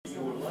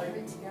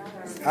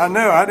I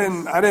know. I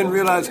didn't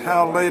realize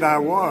how late I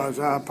was.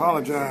 I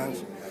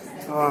apologize.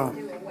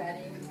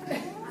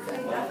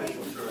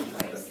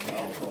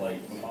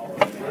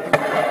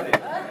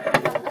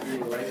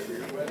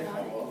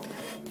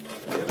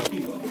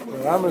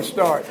 I'm going to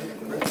start.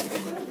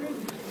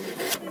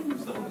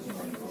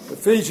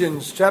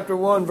 Ephesians chapter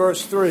 1,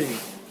 verse 3.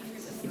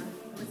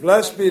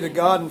 Blessed be the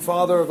God and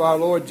Father of our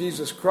Lord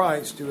Jesus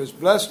Christ, who has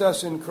blessed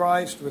us in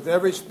Christ with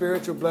every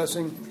spiritual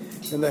blessing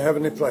in the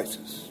heavenly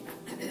places.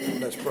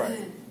 Let's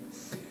pray.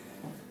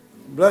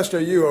 Blessed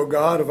are you, O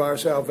God of our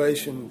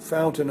salvation,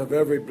 fountain of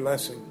every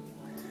blessing,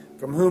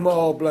 from whom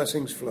all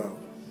blessings flow.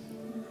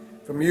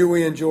 From you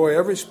we enjoy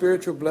every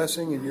spiritual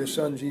blessing in your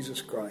Son,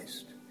 Jesus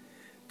Christ.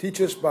 Teach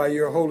us by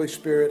your Holy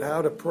Spirit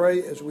how to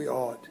pray as we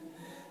ought.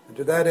 And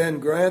to that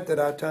end, grant that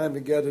our time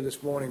together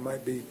this morning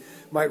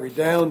might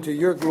redound to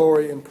your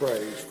glory and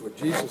praise. For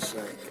Jesus'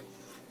 sake,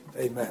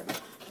 amen.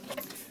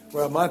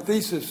 Well, my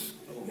thesis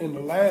in the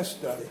last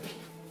study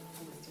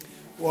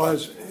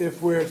was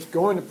if we're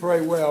going to pray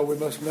well, we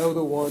must know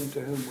the one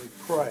to whom we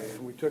pray.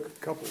 And we took a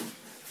couple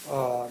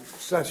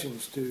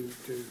sessions to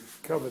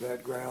cover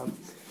that ground.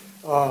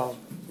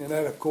 And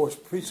that, of course,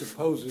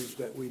 presupposes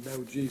that we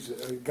know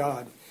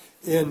God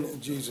in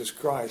Jesus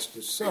Christ,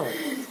 His Son.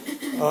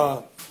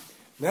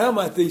 Now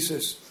my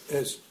thesis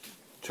has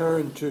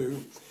turned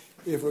to,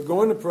 if we're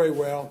going to pray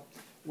well,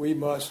 we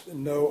must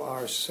know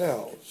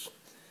ourselves,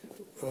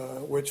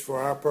 which for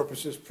our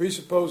purposes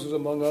presupposes,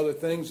 among other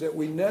things, that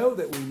we know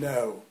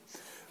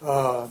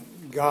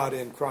God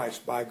in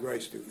Christ by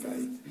grace through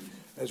faith,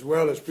 as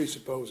well as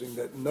presupposing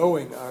that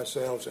knowing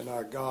ourselves and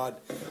our God,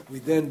 we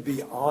then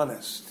be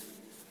honest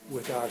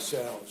with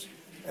ourselves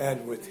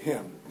and with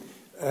Him.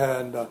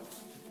 And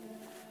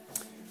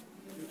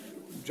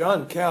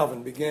John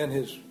Calvin began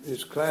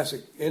his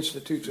classic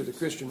Institutes of the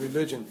Christian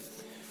Religion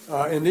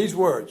in these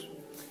words: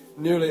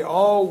 nearly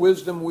all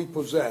wisdom we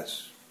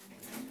possess,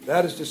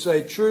 that is to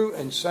say, true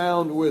and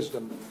sound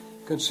wisdom,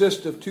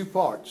 consists of two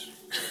parts: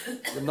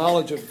 the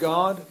knowledge of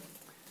God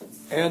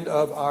and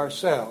of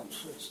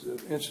ourselves. It's the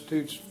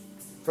Institute's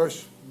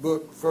first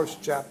book,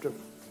 first chapter,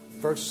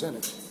 first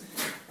sentence.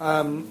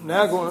 I'm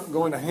now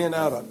going to hand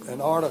out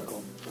an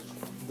article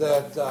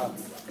that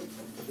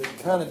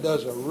kind of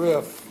does a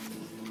riff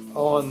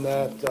on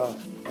that,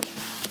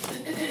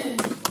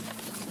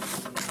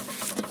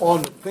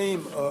 on the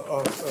theme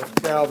of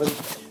Calvin.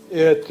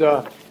 It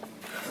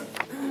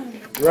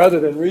rather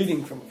than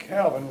reading from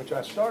Calvin, which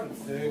I started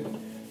to do,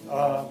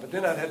 but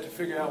then I'd have to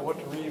figure out what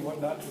to read, what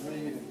not to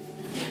read,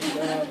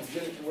 and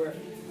get it to where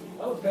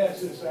I'll pass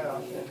this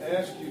out and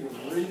ask you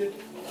to read it.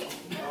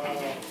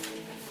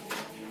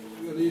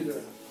 We'll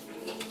either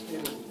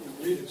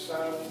read it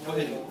silently. Go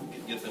ahead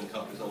and get them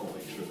copies. I want to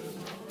make sure that.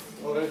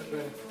 Oh, that's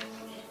been.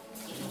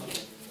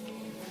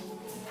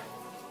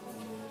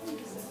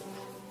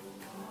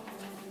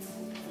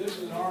 This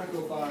is an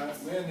article by a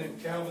man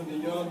named Calvin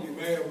DeYoung. You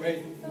may or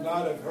may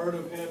not have heard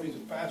of him. He's a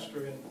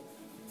pastor in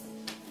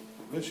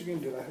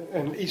Michigan,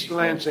 in East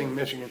Lansing,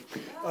 Michigan,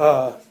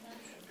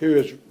 who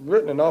has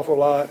written an awful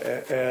lot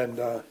and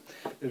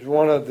is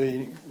one of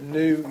the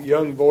new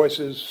young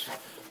voices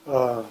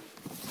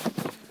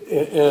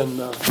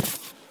in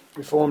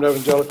Reformed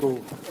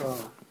Evangelical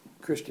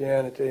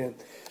Christianity. And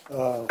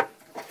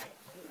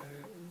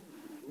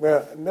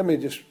well, let me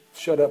just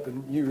shut up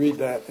and you read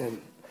that, and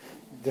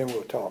then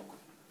we'll talk.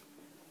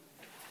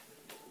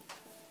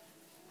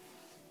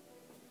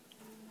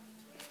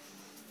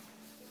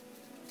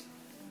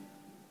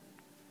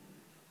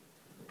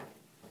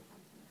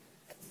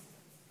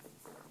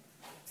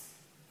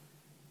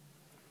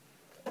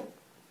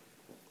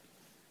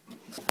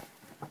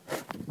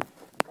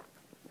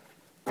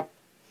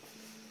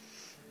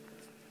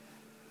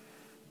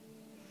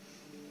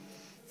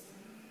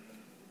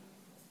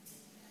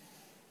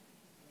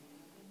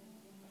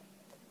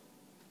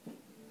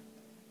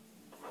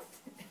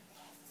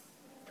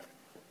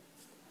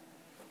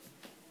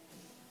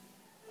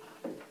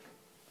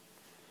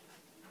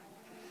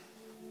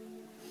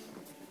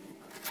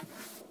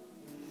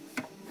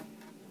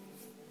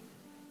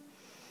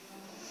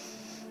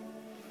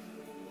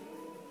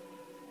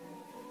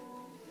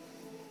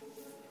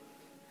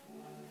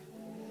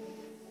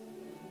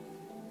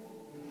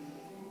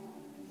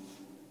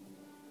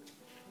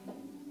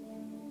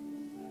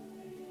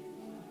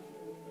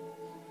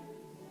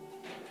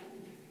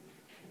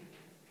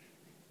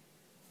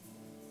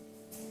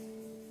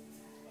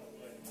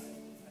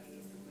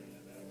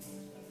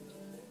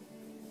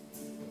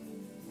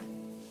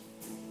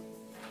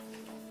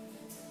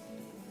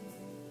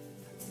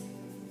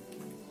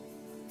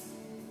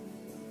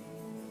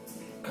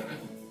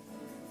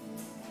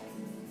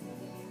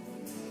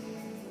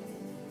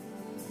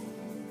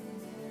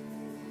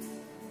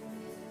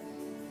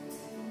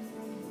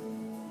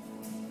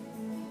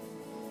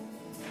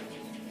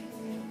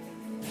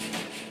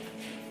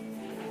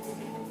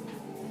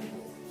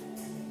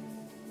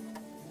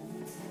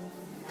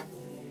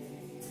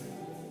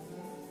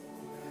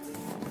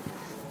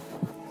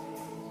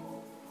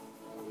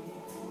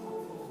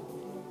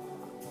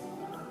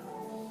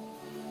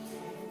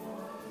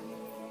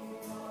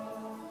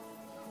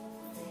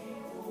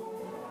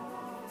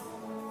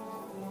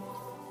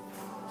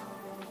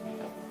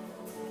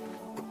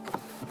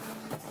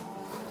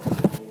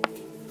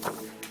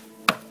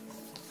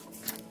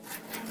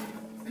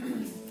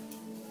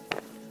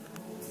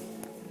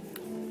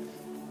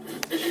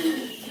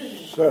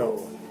 So,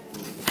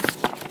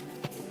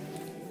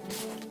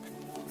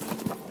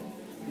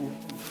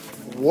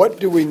 what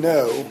do we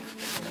know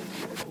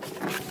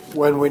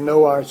when we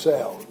know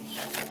ourselves?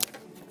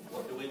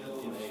 What do we know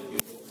when we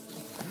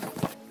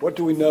What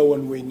do we know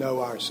when we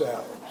know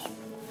ourselves?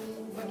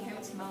 What came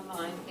to my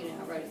mind,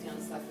 I wrote it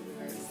down so I could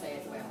remember to say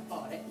it the way I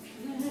thought it.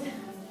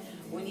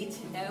 We need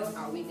to know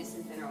our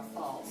weaknesses and our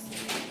faults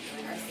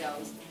in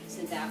ourselves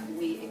so that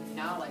we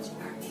acknowledge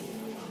our need.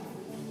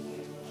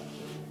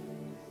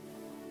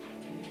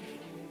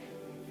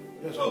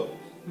 Yes. Oh,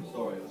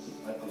 sorry.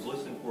 I was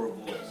listening for a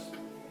voice.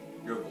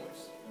 Your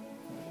voice.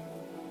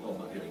 Oh,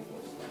 my hearing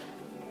voice.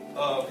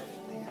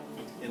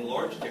 In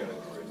large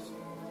categories,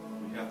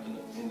 we have to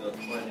end up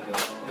finding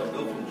out, go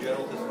from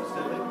general to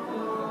specific.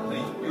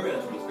 Your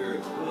answer was very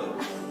good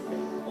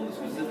on the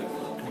specific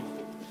level.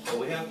 So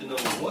we have to know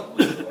what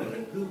we are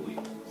and who we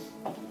are.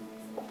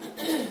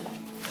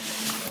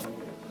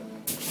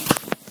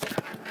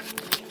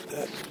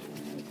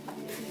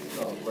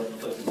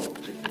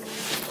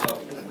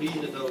 We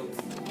need to know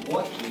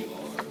what we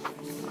are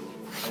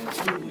and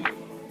who we are.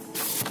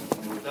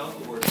 And without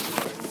the word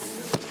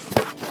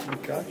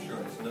Okay.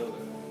 assurance, know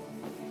that.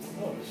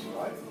 Oh, this is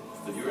right.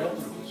 So your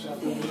answer was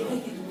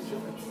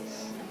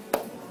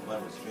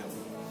mine was Jim.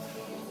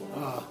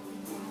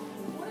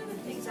 One of the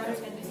things I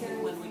tend to do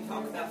when we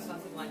talk about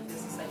something like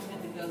this is I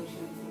tend to go to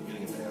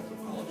Getting into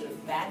anthropology. the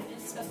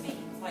badness of me,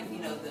 like,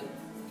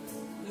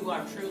 who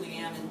I truly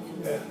am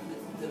and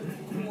the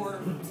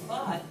core.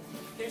 But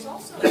there's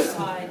also a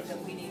side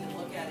that we need to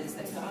look at is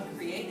that God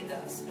created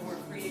us and we're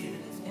created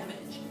in His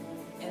image.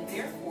 And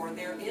therefore,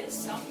 there is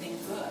something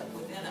good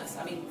within us.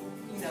 I mean,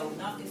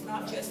 it's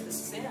not just the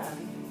sin,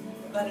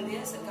 but it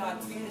is that God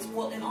created us.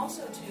 Well, and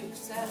also to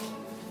accept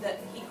that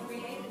He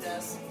created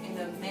us in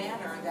a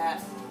manner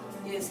that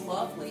is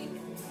lovely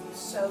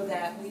so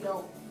that we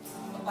don't,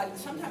 like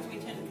sometimes we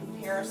tend to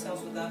compare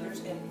ourselves with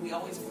others and we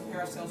always compare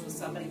ourselves with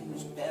somebody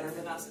who's better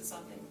than us at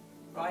something,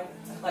 right?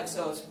 Like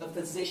so it's the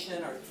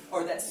physician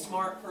or that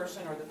smart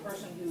person or the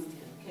person who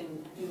can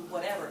do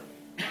whatever.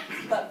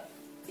 But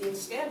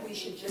instead we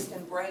should just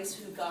embrace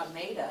who God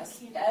made us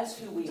as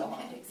who we are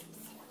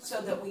so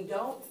that we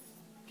don't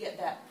get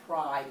that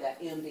pride, that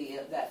envy,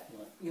 that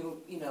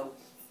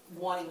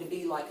wanting to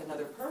be like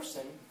another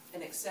person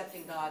and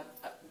accepting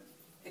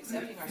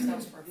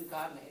ourselves for who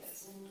God made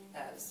us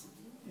as.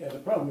 Yeah, the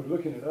problem with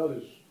looking at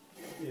others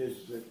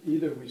is that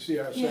either we see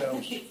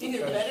ourselves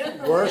Either as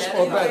better worse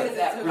or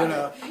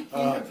better.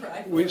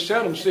 Right. We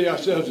seldom see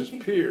ourselves as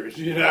peers.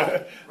 And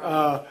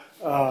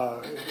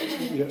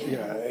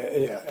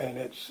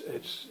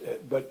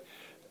but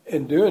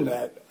in doing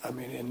that, I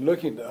mean, in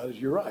looking at others,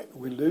 you're right.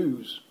 We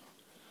lose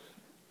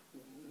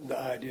the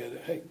idea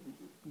that, hey,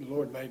 the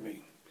Lord made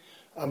me.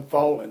 I'm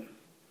fallen,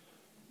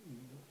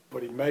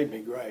 but He made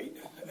me great,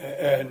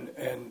 and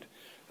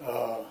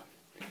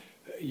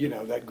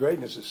that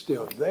greatness is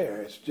still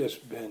there. It's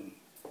just been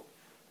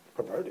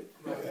perverted.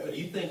 Right. But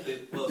you think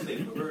that,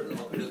 say perverted,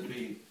 how could it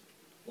be?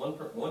 One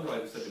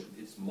writer said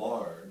it's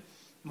marred,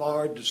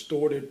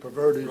 distorted,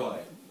 perverted.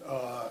 Right.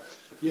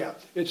 Yeah,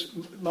 it's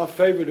my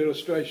favorite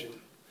illustration.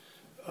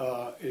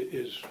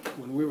 Is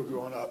when we were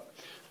growing up,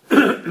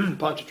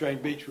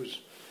 Pontchartrain Beach was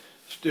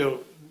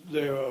still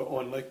there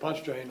on Lake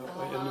Pontchartrain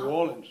in New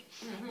Orleans,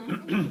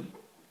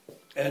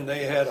 and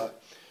they had a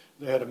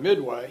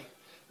midway.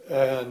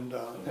 And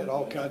had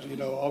all kinds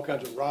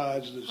of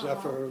rides, the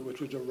Zephyr, which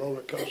was a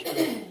roller coaster,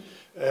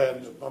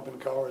 and the bumping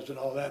cars and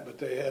all that. But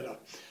they had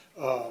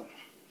a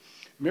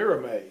mirror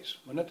maze.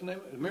 Wasn't that the name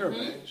of it? The mirror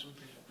maze.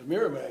 The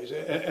mirror maze.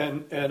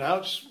 And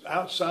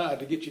outside,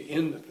 to get you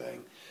in the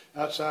thing,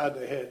 outside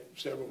they had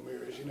several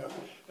mirrors,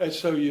 And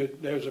so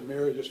there's a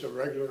mirror, just a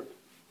regular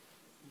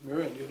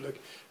mirror, and you look,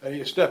 and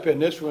you step in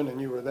this one, and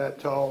you were that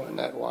tall and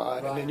that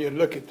wide, and then you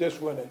look at this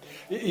one, and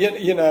and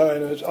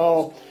it was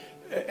all.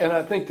 And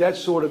I think that's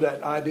sort of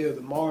that idea of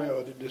the Mario,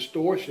 or the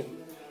distortion.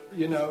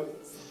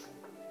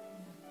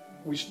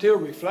 We still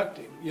reflect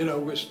Him.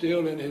 We're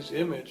still in His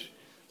image,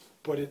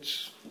 but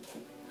it's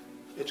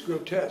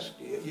grotesque.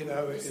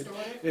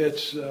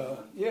 It's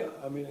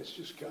I mean, it's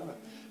just kind of,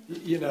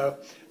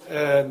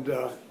 and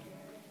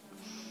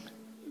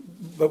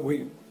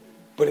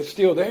but it's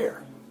still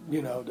there.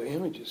 The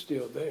image is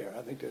still there.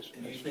 I think that's.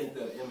 And you think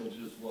that image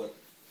is what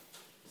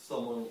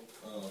someone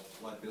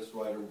like this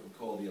writer would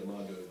call the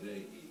Imago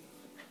Dei?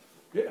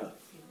 Yeah.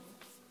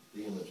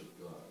 The image of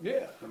God.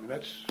 Yeah, I mean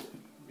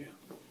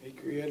He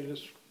created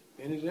us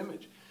in His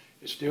image.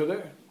 It's still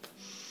there.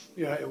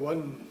 Yeah, it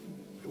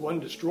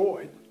wasn't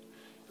destroyed.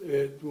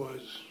 It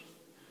was,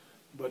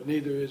 but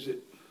neither is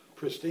it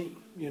pristine.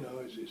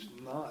 It's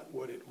not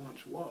what it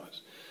once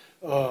was.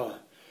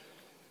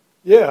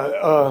 It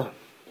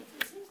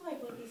seems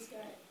like what he's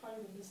got. Part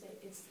of what he said,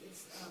 it's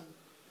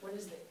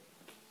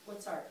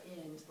what's our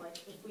end? Like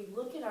if we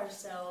look at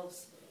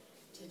ourselves.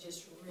 To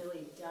just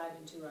really dive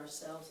into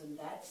ourselves, and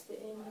that's the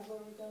end of where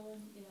we're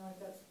going.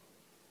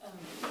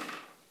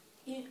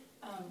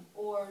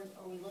 Or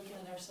are we looking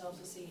at ourselves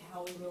to see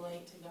how we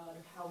relate to God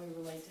or how we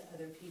relate to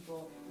other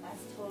people?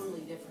 That's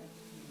totally different.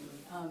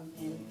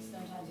 And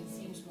sometimes it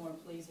seems more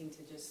pleasing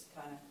to just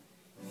kind of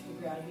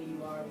figure out who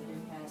you are with your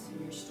past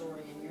and your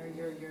story and your.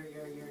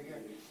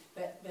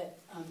 But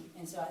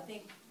and so I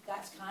think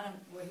that's kind of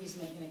where he's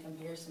making a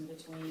comparison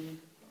between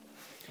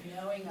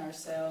knowing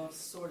ourselves,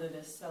 sort of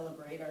to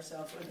celebrate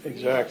ourselves, or to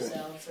forgive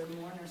ourselves, or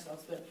mourn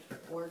ourselves,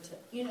 or to,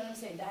 you know what I'm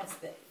saying? That's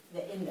the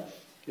end of it.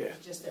 Yeah.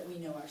 It's just that we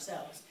know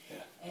ourselves.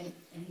 Yeah. And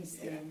he's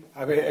saying...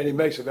 I mean, and he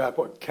makes a valid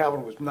point.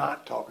 Calvin was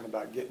not talking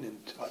about getting in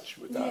touch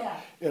with our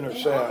inner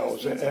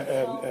selves. And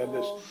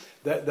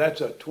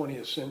that's a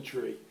 20th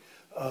century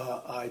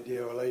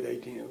idea, or late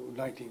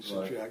 19th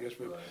century, right. I guess.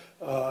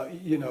 But,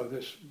 you know,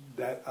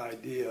 that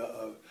idea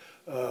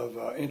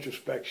of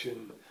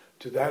introspection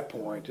to that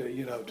point,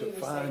 you know, to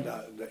find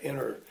the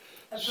inner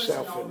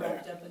self in there. A person all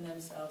wrapped up in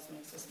themselves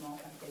makes a small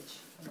package.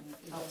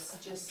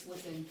 Just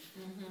looking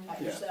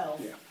at yourself.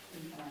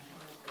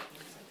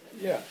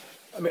 Yeah.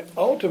 I mean,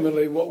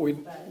 ultimately, what we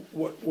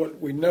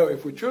know,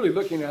 if we're truly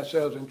looking at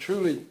ourselves and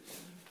truly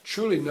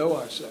know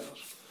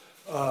ourselves,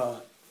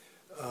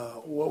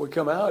 what we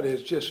come out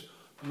is just,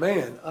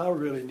 man, I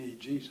really need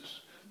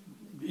Jesus.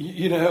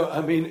 You know,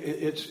 I mean,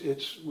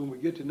 it's when we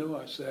get to know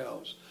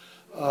ourselves,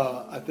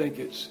 I think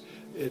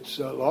it's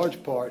a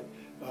large part.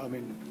 I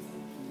mean,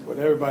 what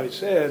everybody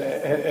said,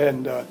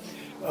 and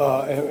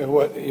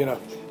what, you know,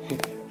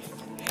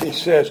 he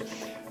says,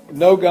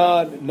 know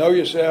God, know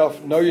yourself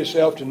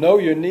to know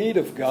your need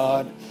of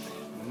God,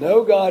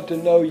 know God to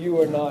know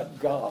you are not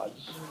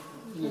God's.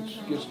 Which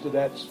gets to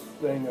that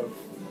thing of,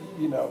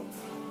 you know,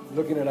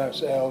 looking at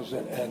ourselves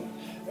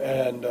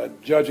and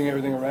judging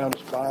everything around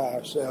us by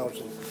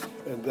ourselves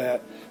and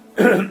that.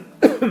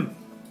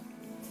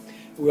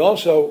 We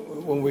also,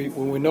 when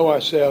we know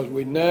ourselves,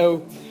 we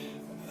know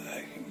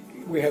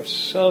we have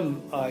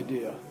some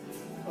idea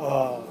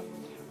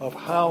of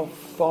how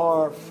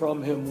far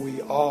from Him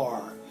we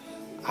are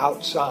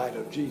outside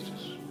of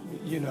Jesus,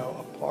 you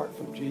know, apart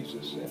from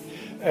Jesus.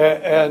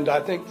 And I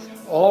think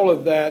all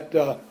of that,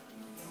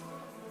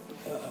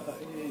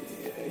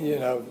 you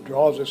know,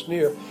 draws us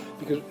near,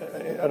 because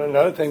and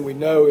another thing we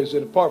know is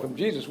that apart from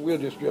Jesus, we'll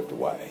just drift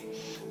away,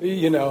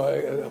 you know,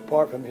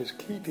 apart from His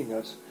keeping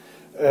us.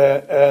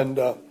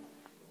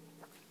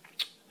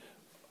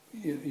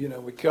 You know,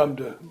 we come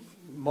to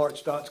Mark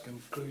Stott's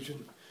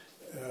conclusion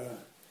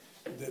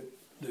that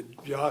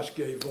Josh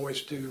gave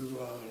voice to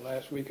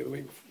last week, or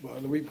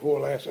the week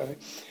before last, I think.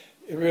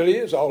 It really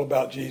is all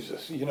about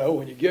Jesus. You know,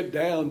 when you get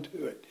down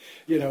to it,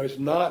 you know, it's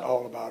not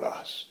all about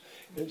us.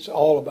 It's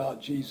all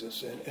about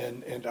Jesus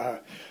and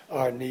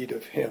our need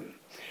of Him.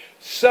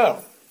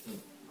 So,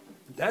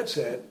 that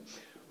said,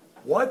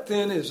 what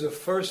then is the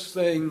first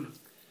thing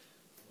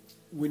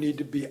we need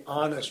to be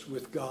honest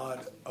with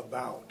God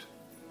about?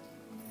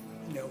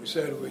 You know, we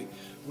said we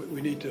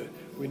need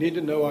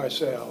to know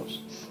ourselves.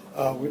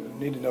 We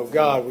need to know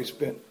God. We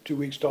spent 2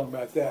 weeks talking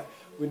about that.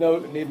 We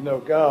need to know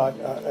God.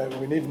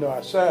 We need to know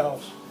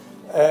ourselves,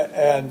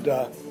 and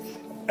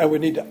we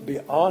need to be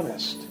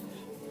honest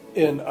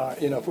in our,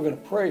 you know, if we're going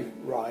to pray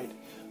right,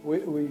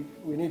 we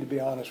need to be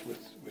honest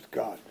with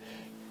God.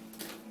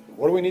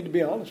 What do we need to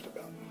be honest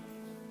about?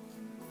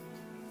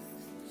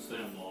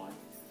 Sin, life.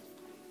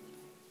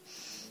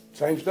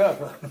 Same stuff,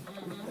 huh?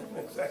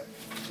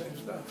 Same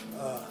stuff.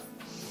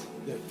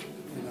 You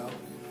know,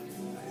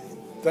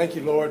 thank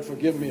you, Lord, for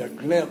giving me a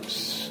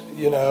glimpse,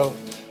 you know,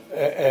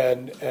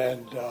 and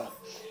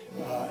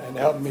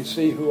helping me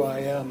see who I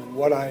am and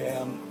what I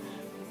am,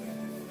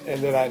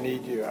 and that I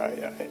need you.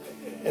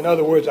 In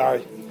other words, our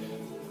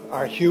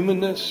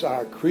humanness,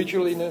 our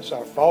creatureliness,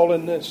 our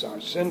fallenness,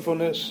 our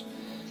sinfulness,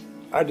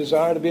 our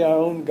desire to be our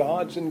own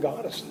gods and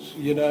goddesses,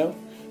 you know.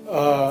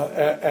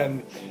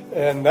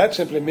 And that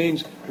simply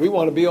means we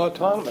want to be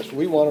autonomous.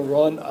 We want to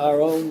run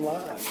our own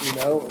lives, you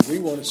know. We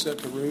want to set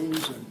the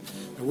rules, and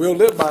we'll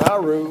live by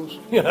our rules,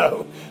 you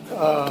know.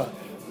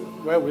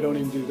 Well, we don't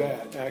even do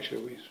that.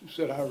 Actually, we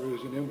set our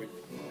rules and then we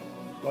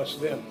bust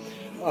them.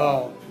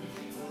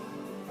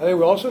 I think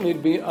we also need to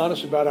be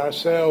honest about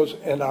ourselves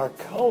and our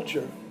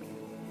culture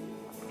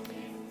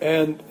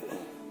and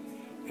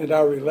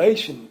our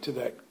relation to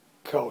that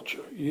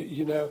culture.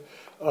 You know,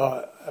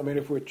 I mean,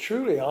 if we're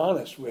truly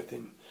honest with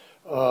Him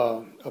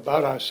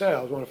about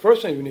ourselves, one of the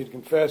first things we need to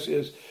confess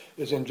is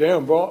in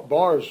Jerram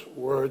Barr's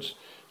words,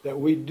 that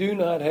we do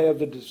not have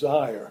the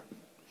desire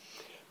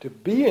to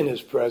be in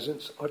His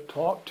presence or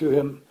talk to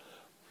Him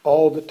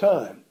all the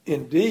time.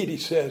 Indeed, he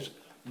says,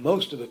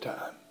 most of the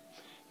time.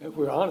 If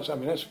we're honest, I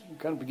mean, that's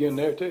kind of begin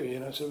there too. You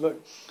know, I said,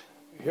 look,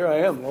 here I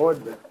am,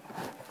 Lord, but,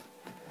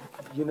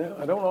 you know,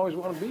 I don't always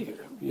want to be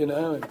here, you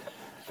know. And in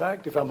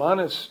fact, if I'm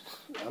honest,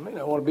 I may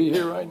not want to be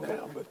here right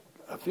now, but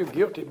I feel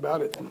guilty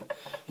about it. And,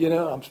 you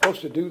know, I'm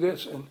supposed to do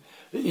this, and,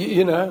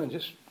 you know, and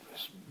just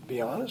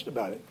be honest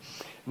about it.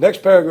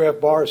 Next paragraph,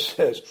 Barr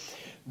says,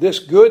 this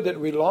good that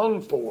we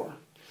long for,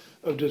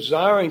 of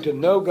desiring to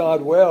know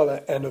God well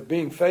and of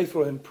being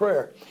faithful in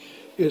prayer,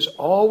 is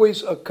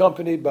always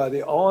accompanied by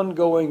the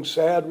ongoing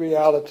sad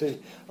reality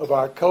of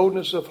our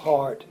coldness of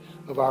heart,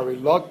 of our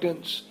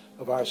reluctance,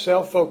 of our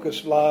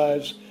self-focused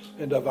lives,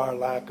 and of our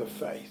lack of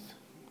faith.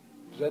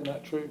 Is that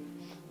not true?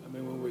 I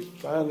mean, when we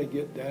finally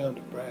get down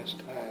to brass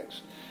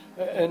tacks.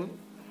 And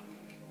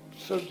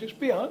so just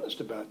be honest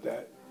about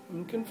that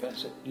and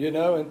confess it,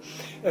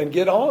 and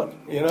get on,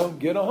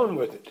 get on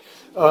with it.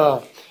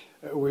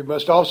 We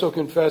must also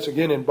confess,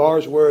 again in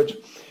Barr's words,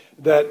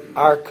 that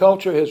our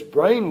culture has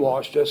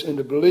brainwashed us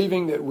into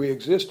believing that we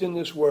exist in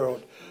this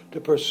world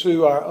to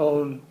pursue our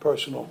own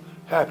personal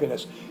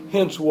happiness.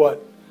 Hence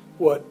what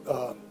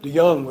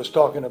DeYoung was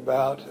talking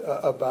about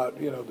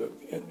the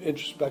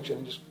introspection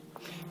and just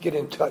get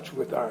in touch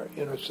with our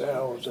inner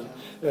selves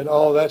and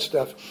all that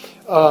stuff.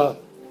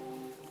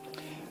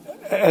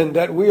 And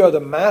that we are the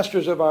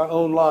masters of our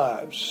own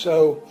lives.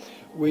 So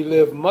we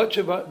live much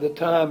of the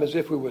time as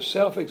if we were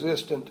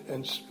self-existent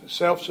and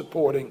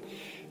self-supporting,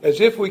 as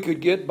if we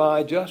could get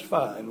by just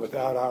fine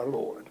without our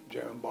Lord.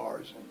 Jerram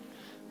Barrs.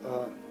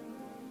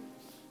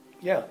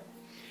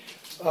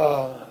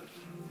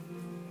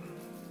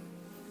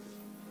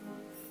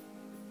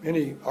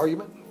 Any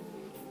argument,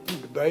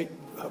 debate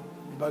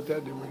about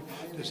that?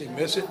 Does he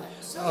miss it?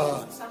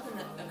 Something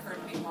that occurred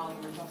to me while you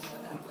were talking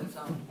about that was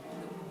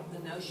the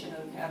notion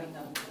of having a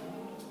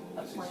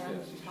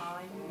planned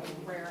time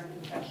of prayer and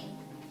confession,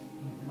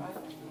 right?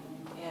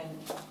 And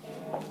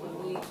when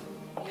we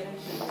get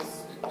into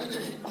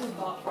this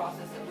thought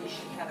process that we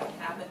should have a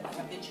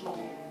habitual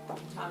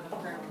time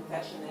of prayer and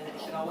confession, and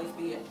it should always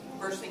be at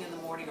first thing in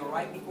the morning or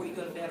right before you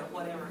go to bed or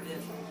whatever it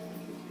is,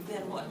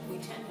 then what we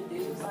tend to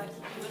do is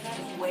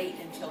wait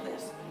until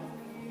this.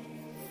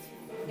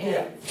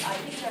 And I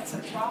think that's a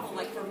problem.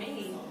 Like for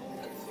me,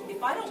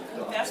 if I don't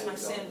confess my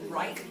sin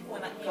right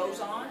when it goes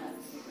on,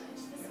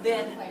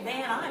 then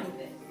man, I'm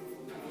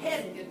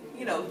heading,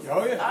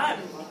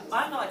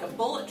 I'm like a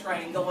bullet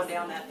train going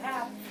down that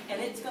path,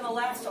 and it's going to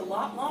last a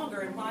lot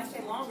longer. And when I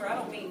say longer, I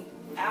don't mean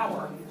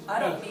hour. I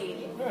don't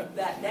mean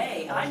that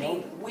day. I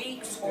mean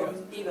weeks or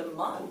even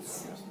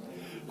months.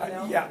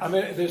 I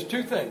mean, there's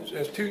two things.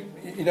 There's two,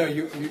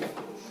 you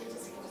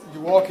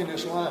walk in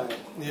this line,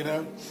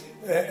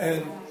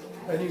 and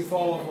you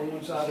fall off on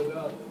one side or the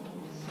other.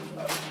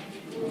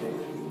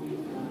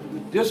 The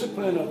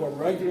discipline of a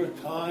regular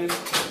time,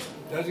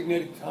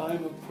 designated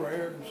time of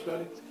prayer and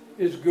study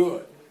is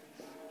good.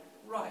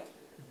 Right.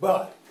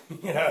 But,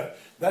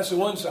 that's the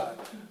one side.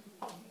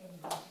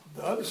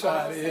 The other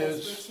side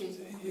is...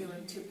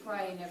 to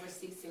pray never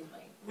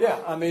ceasingly.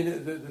 Yeah, I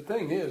mean, the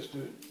thing is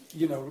to,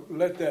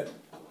 let that,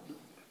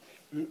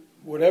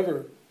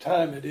 whatever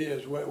time it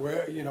is,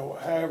 where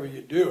however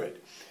you do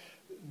it,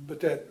 but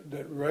that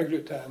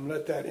regular time,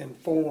 let that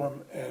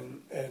inform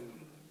and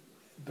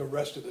the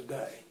rest of the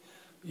day,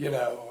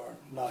 or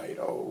night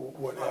or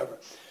whatever.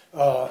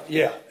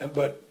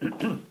 But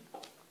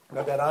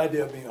that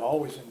idea of being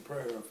always in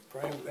prayer, of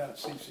praying without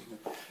ceasing,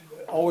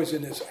 always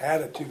in this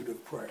attitude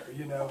of prayer,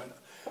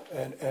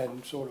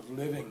 and sort of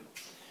living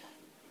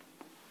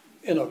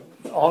in an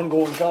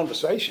ongoing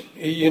conversation,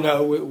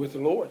 with the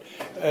Lord,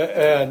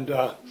 and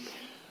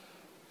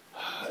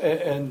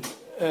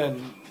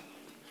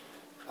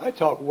I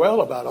talk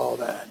well about all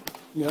that.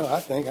 I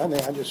think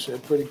I just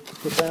said pretty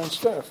profound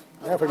stuff.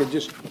 Now if I could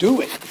just do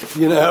it, I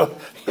don't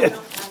have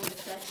the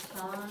set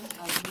time.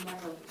 I've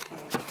never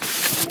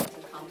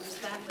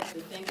accomplished that. But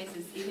the thing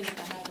is even if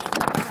I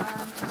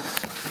have the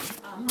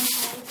set time,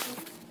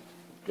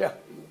 yeah.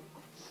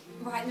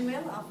 right in the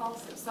middle, I'll fall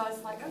asleep. So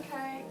it's like,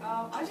 okay,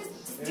 I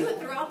just do it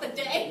throughout the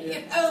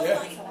day.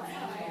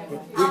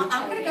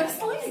 I'm going to go to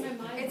sleep.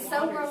 It's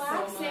so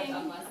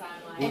relaxing.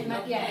 And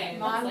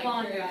mind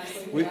wanders.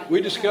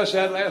 We discussed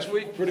that last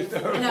week pretty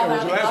thoroughly.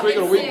 Was it last week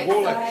or the week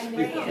before?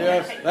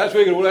 Last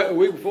week or the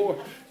week before.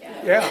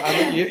 Yeah,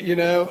 I mean,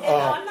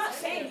 I'm not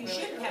saying you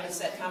shouldn't have a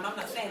set time. I'm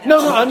not saying that.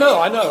 No, I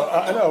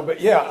know.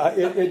 But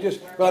it just.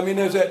 But I mean,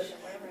 there's that.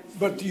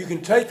 But you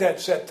can take that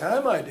set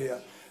time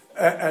idea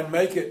and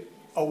make it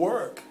a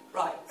work.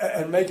 Right.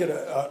 And make it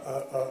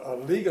a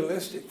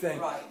legalistic thing.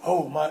 Right.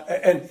 Oh my!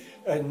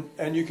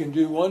 And you can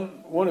do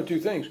one or two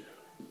things.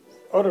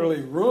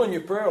 Utterly ruin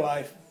your prayer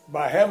life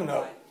by having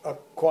a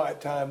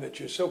quiet time that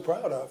you're so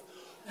proud of,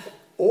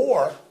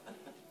 or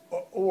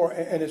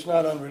and it's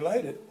not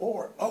unrelated,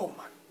 or oh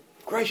my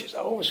gracious, I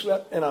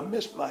overslept and I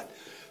missed my,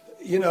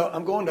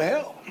 I'm going to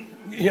hell.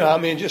 I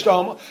mean, just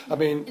almost. I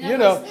mean,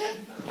 Don't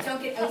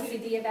get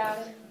OCD about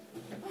it.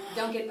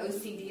 Don't get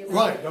OCD about it.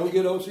 Right. Don't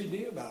get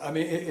OCD about it. I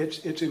mean,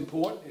 it's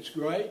important. It's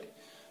great.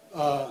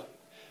 I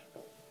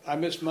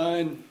missed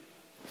mine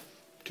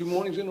 2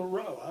 mornings in a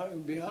row. I'll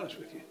be honest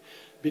with you.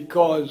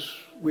 Because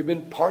we've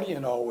been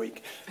partying all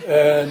week,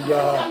 and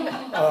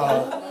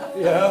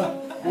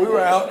we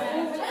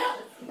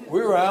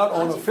were out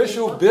on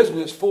official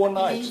business 4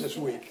 nights this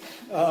week,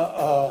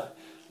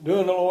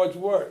 doing the Lord's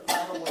work.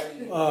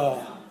 I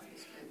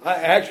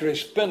actually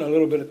spent a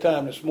little bit of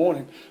time this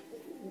morning.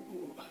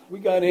 We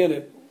got in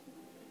at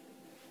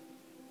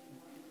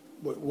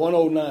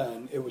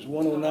 1:09. It was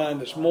 1:09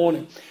 this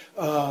morning.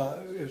 It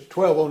was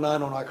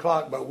 12:09 on our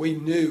clock, but we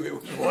knew it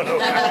was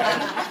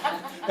 1:09.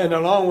 And the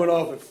alarm went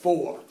off at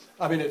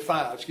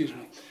 5, excuse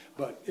me.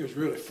 But it was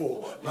really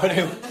 4. But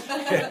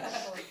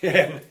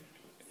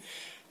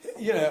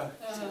you know,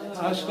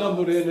 I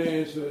stumbled in there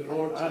and said,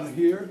 Lord, I'm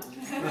here.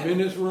 I'm in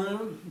this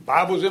room.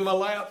 Bible's in my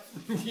lap.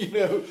 You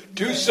know,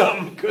 do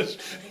something, because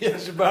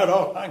it's about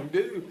all I can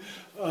do.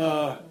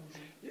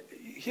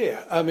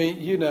 Yeah, I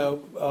mean, you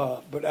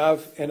know, but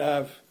I've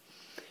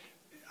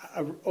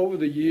over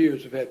the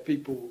years have had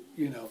people,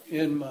 you know,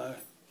 in my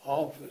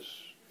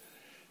office,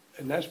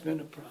 and that's been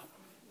a problem.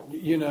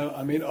 You know,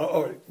 I mean,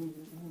 or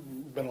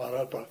been a lot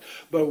of other problems.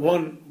 But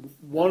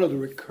one of the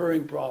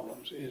recurring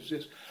problems is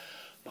this: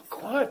 my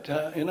quiet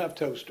time. And I've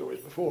told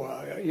stories before.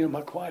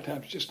 My quiet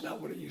time is just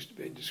not what it used to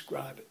be.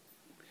 Describe it,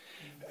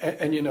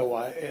 and you know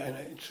why? And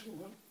it's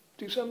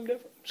do something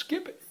different.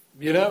 Skip it.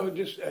 You know,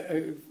 just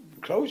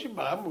close your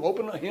Bible,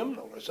 open a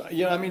hymnal or something.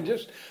 You know, I mean,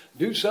 just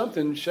do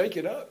something, shake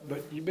it up.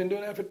 But you've been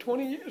doing that for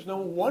 20 years. No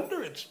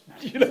wonder it's,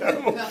 you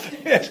know,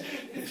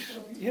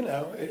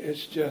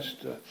 it's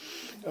just.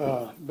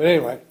 But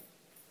anyway,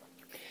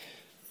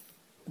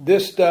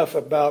 this stuff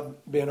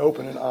about being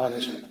open and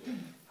honest,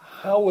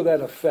 how will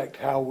that affect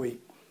how we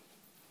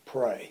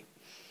pray?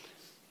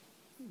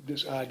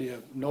 This idea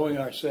of knowing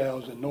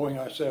ourselves and knowing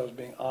ourselves,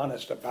 being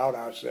honest about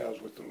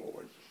ourselves with the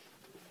Lord.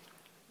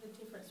 The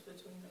difference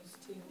between those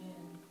two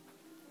men,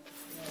 you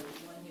know,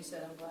 one who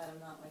said, I'm glad I'm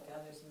not like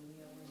others, and the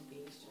other one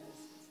being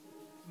stressed.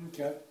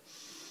 Okay.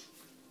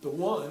 The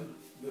one,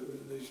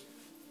 these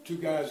two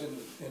guys in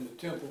the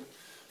temple,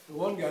 the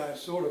one guy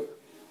sort of...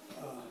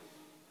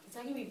 It's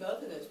not going to be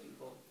both of those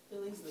people.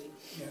 Bill Easley.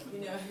 Yeah. You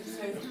know,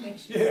 so make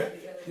sure Yeah,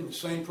 together. in the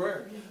same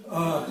prayer.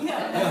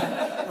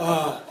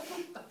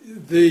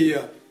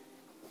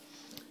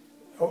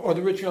 Or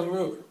the rich young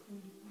ruler,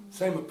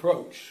 same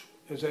approach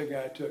as that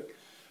guy took.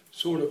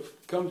 Sort of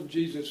come to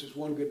Jesus as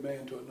one good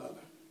man to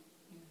another.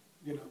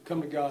 You know,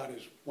 come to God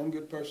as one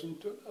good person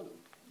to another.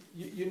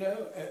 You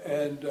know,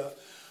 and the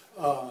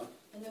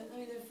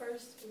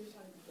first, we were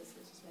talking about this,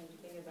 it just made me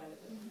think about it,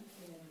 but,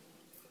 you know,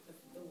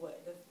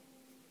 the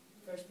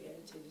first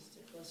beatitude is to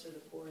bless are the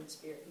poor in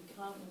spirit.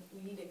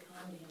 We need to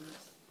come to him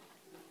as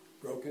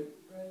broken,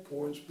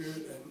 poor in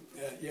spirit, and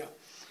yeah.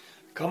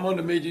 Come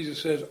unto me,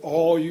 Jesus says,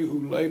 all you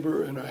who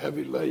labor and are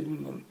heavy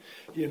laden, and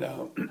you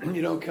know,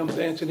 you don't come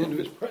dancing into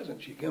his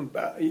presence. You come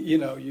back, you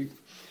know,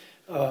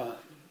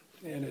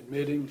 and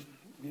admitting,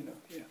 you know,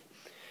 yeah.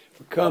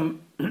 We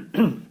come,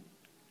 and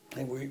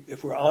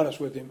if we're honest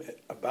with him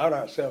about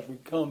ourselves, we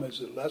come as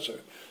the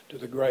lesser to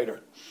the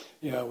greater.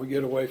 You know, we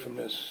get away from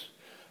this.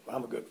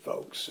 I'm a good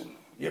folks, and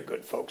you're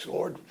good folks,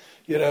 Lord.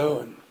 You know,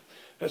 and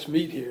let's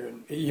meet here,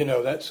 and you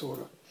know, that sort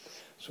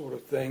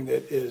of thing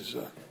that is.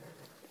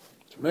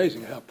 It's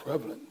amazing how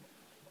prevalent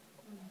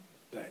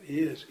that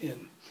is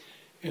in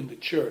the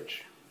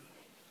church.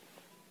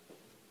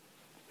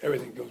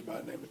 Everything goes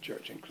by the name of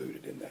church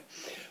included in that.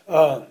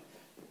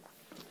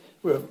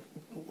 We'll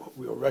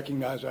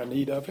recognize our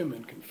need of him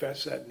and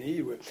confess that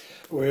need.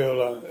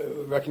 We'll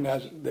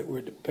recognize that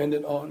we're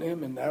dependent on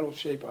him, and that'll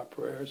shape our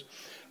prayers.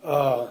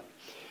 And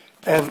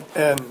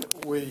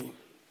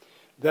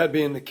that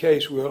being the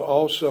case, we'll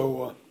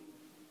also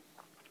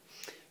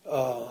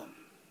come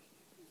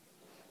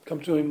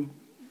to him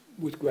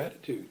with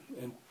gratitude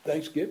and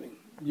thanksgiving,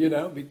 you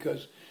know,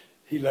 because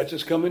he lets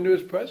us come into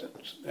his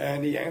presence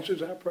and he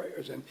answers our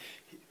prayers and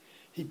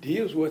he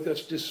deals with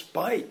us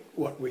despite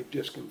what we've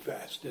just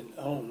confessed and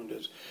owned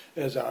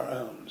as our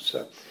own.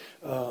 So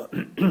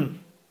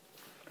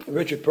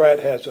Richard Pratt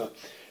has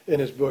in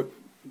his book,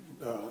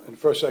 in the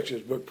first section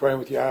of his book, Praying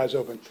with Your Eyes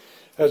Open,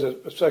 has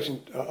a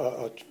section,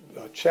 a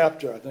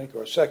chapter, I think,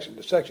 or a section.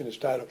 The section is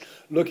titled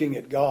Looking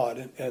at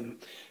God, and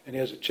he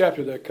has a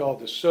chapter there called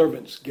The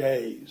Servant's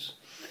Gaze.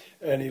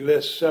 And he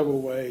lists several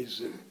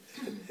ways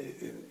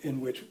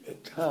in which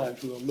at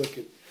times we'll look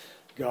at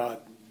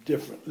God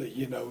differently,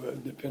 you know,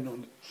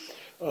 depending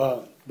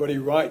on... but he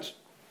writes,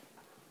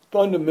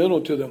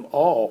 fundamental to them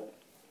all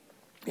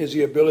is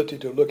the ability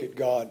to look at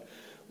God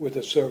with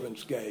a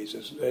servant's gaze,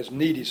 as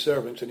needy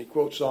servants. And he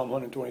quotes Psalm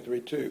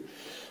 123:2.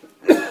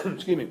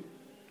 Excuse me.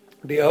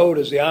 Behold,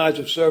 as the eyes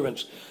of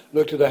servants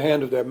look to the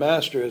hand of their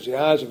master, as the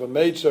eyes of a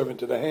maidservant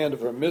to the hand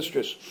of her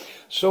mistress,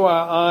 so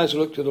our eyes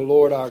look to the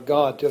Lord our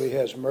God till he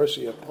has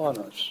mercy upon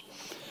us.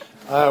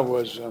 I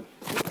was...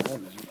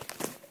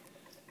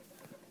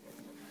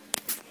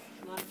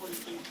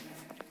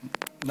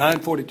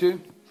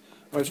 9:42?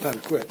 Oh, it's time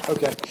to quit.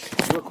 Okay,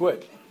 we'll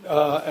quit.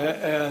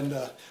 And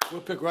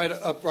we'll pick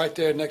right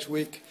there next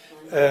week,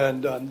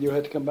 and you'll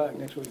have to come back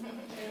next week.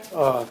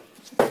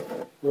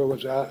 Where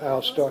was I?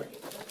 I'll start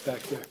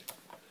back there.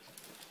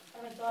 I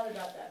haven't thought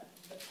about that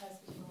passage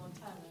in a long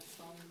time. That's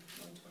Psalm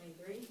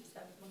 123. Is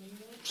that one you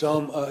know?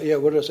 Psalm,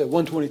 what did I say?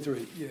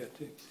 123. Yeah.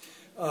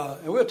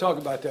 And we'll talk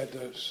about that,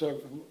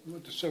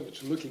 what the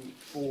servant's looking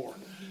for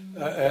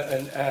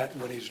and at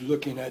when he's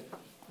looking at,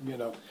 you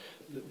know,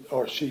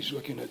 or she's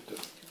looking at the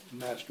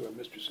master or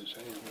mistress's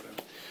hand or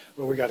whatever.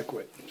 Well, we got to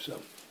quit. So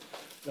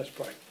let's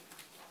pray.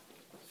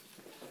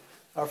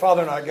 Our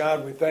Father and our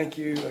God, we thank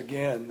you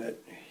again that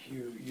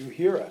you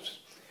hear us.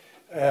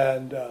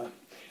 And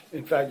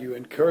in fact, you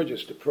encourage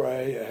us to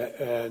pray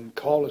and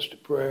call us to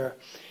prayer.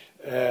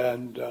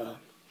 And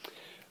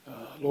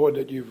Lord,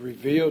 that you've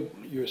revealed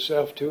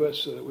yourself to us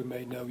so that we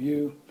may know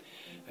you.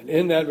 And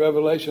in that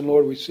revelation,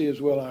 Lord, we see as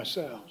well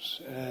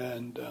ourselves.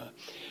 And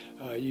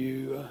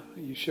you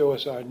show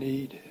us our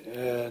need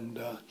and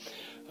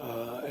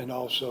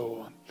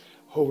also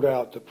hold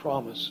out the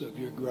promise of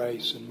your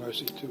grace and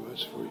mercy to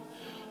us.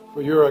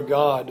 For you're a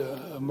God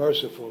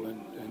merciful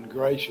and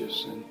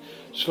gracious and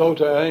slow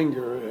to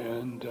anger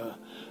and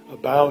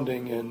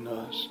abounding in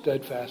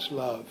steadfast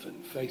love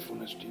and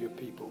faithfulness to your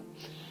people.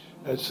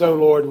 And so,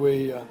 Lord,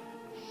 we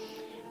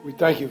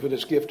thank you for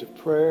this gift of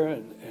prayer,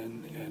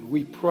 and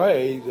we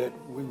pray that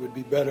we would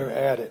be better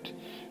at it,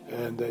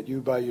 and that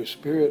you by your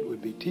Spirit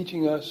would be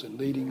teaching us and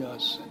leading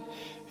us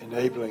and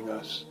enabling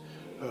us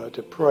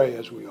to pray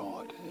as we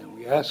ought. And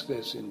we ask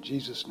this in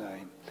Jesus'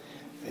 name.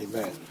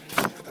 Amen.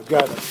 I've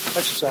got an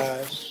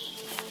exercise.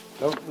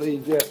 Don't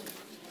leave yet.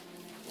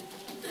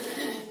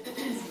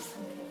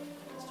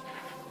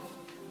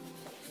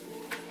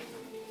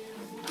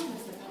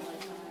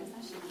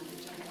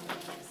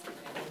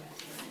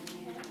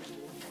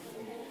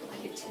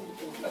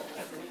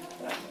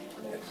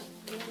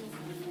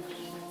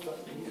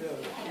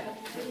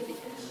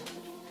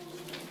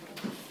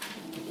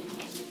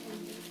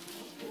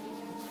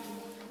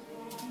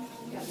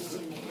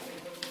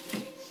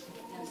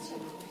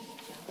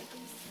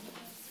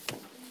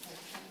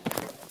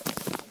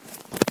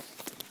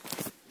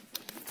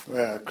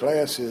 Well,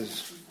 class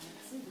is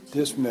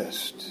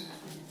dismissed.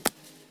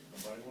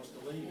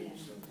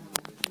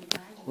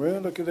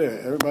 Well, look at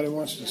that. Everybody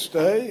wants to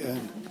stay,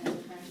 and